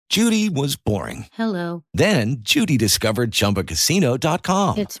Judy was boring. Hello. Then Judy discovered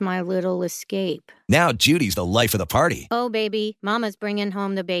ChumbaCasino.com. It's my little escape. Now Judy's the life of the party. Oh, baby, mama's bringing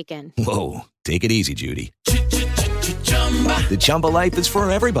home the bacon. Whoa, take it easy, Judy. The Chumba life is for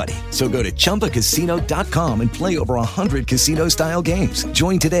everybody. So go to ChumbaCasino.com and play over 100 casino-style games.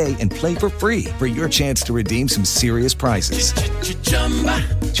 Join today and play for free for your chance to redeem some serious prizes.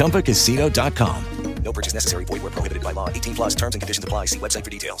 ChumbaCasino.com. No purchase necessary. Void where prohibited by law. 18 plus terms and conditions apply. See website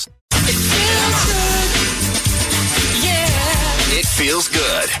for details. It feels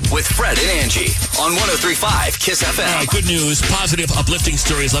good with Fred and Angie on 103.5 KISS FM. All right, good news, positive, uplifting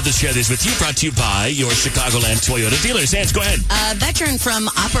stories. Love to share these with you. Brought to you by your Chicagoland Toyota dealers. Hans, go ahead. A veteran from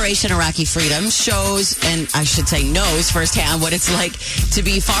Operation Iraqi Freedom shows, and I should say knows firsthand, what it's like to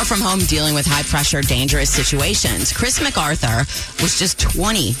be far from home dealing with high-pressure, dangerous situations. Chris MacArthur was just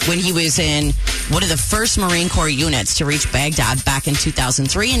 20 when he was in one of the first Marine Corps units to reach Baghdad back in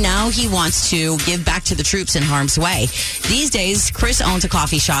 2003, and now he wants to give back to the troops in harm's way. These days, Chris owns a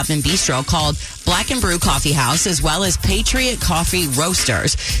coffee shop and bistro called Black and Brew Coffee House, as well as Patriot Coffee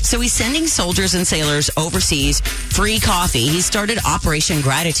Roasters. So he's sending soldiers and sailors overseas free coffee. He started Operation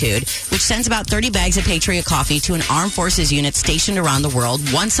Gratitude, which sends about 30 bags of Patriot coffee to an armed forces unit stationed around the world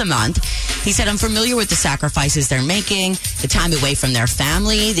once a month. He said, I'm familiar with the sacrifices they're making, the time away from their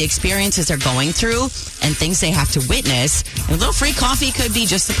family, the experiences they're going through, and things they have to witness. And a little free coffee could be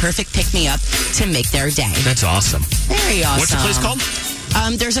just the perfect pick-me-up to make their day. That's awesome. Very awesome. What's the place called?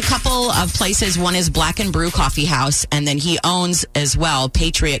 There's a couple of places. One is Black and Brew Coffee House, and then he owns as well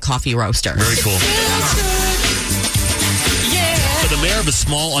Patriot Coffee Roaster. Very cool. So the mayor of a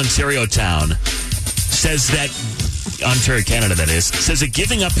small Ontario town says that, Ontario, Canada that is, says that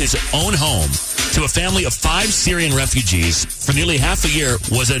giving up his own home to a family of 5 Syrian refugees for nearly half a year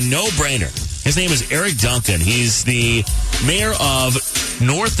was a no-brainer. His name is Eric Duncan. He's the mayor of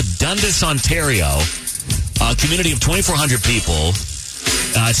North Dundas, Ontario, a community of 2,400 people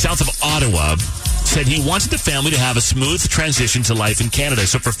south of Ottawa. Said he wanted the family to have a smooth transition to life in Canada.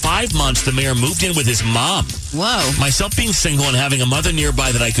 So for 5 months, the mayor moved in with his mom. Whoa. Myself being single and having a mother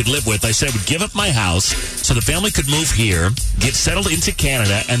nearby that I could live with, I said I would give up my house so the family could move here, get settled into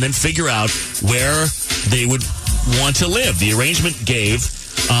Canada, and then figure out where they would want to live. The arrangement gave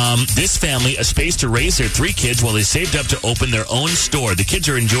this family a space to raise their 3 kids while they saved up to open their own store. The kids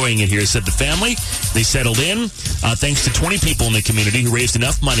are enjoying it here, said the family. They settled in thanks to 20 people in the community who raised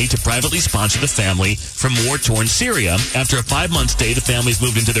enough money to privately sponsor the family from war-torn Syria. After a 5-month stay, the families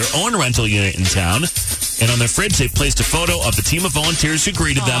moved into their own rental unit in town. And on their fridge, they placed a photo of the team of volunteers who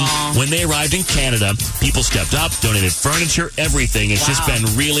greeted them when they arrived in Canada. People stepped up, donated furniture, everything. It's just been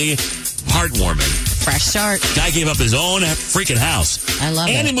really heartwarming. Fresh start. Guy gave up his own freaking house. I love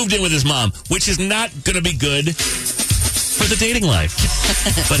it. And he moved in with his mom, which is not going to be good for the dating life.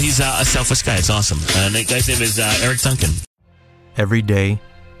 But he's a selfless guy. It's awesome. The guy's name is Eric Duncan. Every day,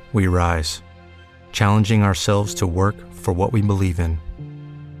 we rise, challenging ourselves to work for what we believe in.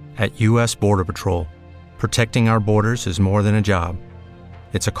 At U.S. Border Patrol, protecting our borders is more than a job.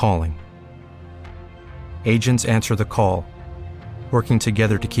 It's a calling. Agents answer the call, working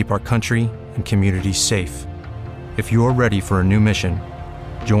together to keep our country and communities safe. If you're ready for a new mission,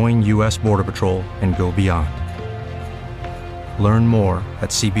 join U.S. Border Patrol and go beyond. Learn more at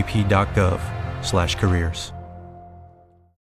cbp.gov/careers.